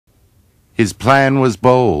His plan was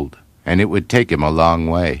bold, and it would take him a long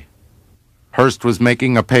way. Hearst was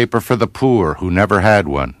making a paper for the poor who never had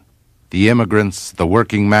one. The immigrants, the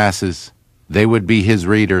working masses, they would be his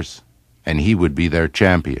readers, and he would be their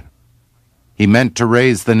champion. He meant to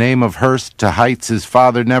raise the name of Hearst to heights his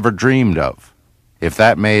father never dreamed of. If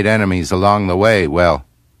that made enemies along the way, well,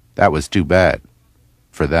 that was too bad.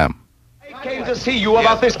 For them. I came to see you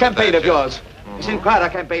about this campaign of yours. This Inquirer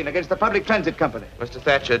campaign against the Public Transit Company. Mr.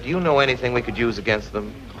 Thatcher, do you know anything we could use against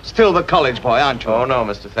them? Still the college boy, aren't you? Oh, no,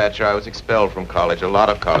 Mr. Thatcher. I was expelled from college. A lot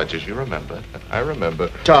of colleges, you remember. I remember.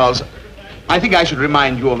 Charles, I think I should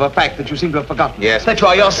remind you of a fact that you seem to have forgotten. Yes. That you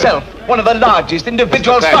are yourself one of the largest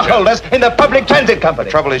individual stockholders in the Public Transit Company.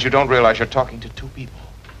 The trouble is you don't realize you're talking to two people.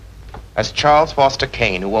 As Charles Foster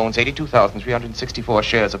Kane, who owns 82,364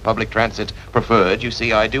 shares of Public Transit Preferred, you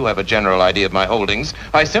see, I do have a general idea of my holdings.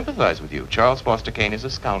 I sympathize with you. Charles Foster Kane is a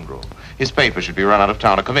scoundrel. His paper should be run out of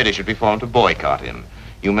town. A committee should be formed to boycott him.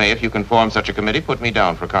 You may, if you can form such a committee, put me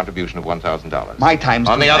down for a contribution of $1,000. My time's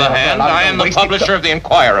on the other hand, I am the publisher of the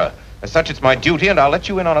Inquirer. As such, it's my duty, and I'll let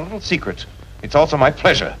you in on a little secret. It's also my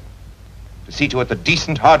pleasure to see to it that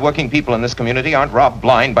decent, hard-working people in this community aren't robbed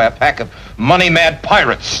blind by a pack of money-mad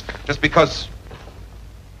pirates just because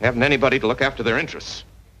they haven't anybody to look after their interests.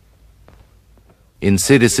 In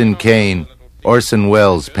Citizen Kane, Orson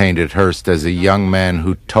Welles painted Hearst as a young man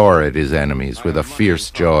who tore at his enemies with a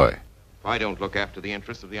fierce joy. If I don't look after the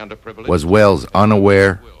interests of the underprivileged... Was Welles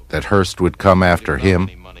unaware that Hearst would come after him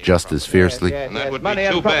just as fiercely? Yes, And that would money be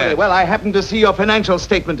and too property. bad. Well, I happened to see your financial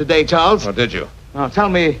statement today, Charles. Oh, did you? Now, tell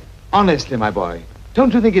me honestly, my boy,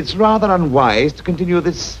 don't you think it's rather unwise to continue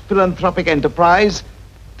this philanthropic enterprise?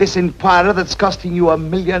 This Inquirer that's costing you $1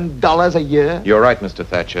 million a year? You're right, Mr.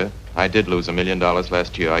 Thatcher. I did lose $1 million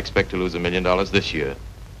last year. I expect to lose $1 million this year.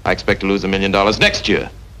 I expect to lose $1 million next year.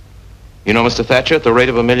 You know, Mr. Thatcher, at the rate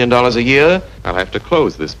of $1 million a year, I'll have to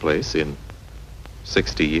close this place in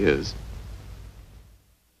 60 years.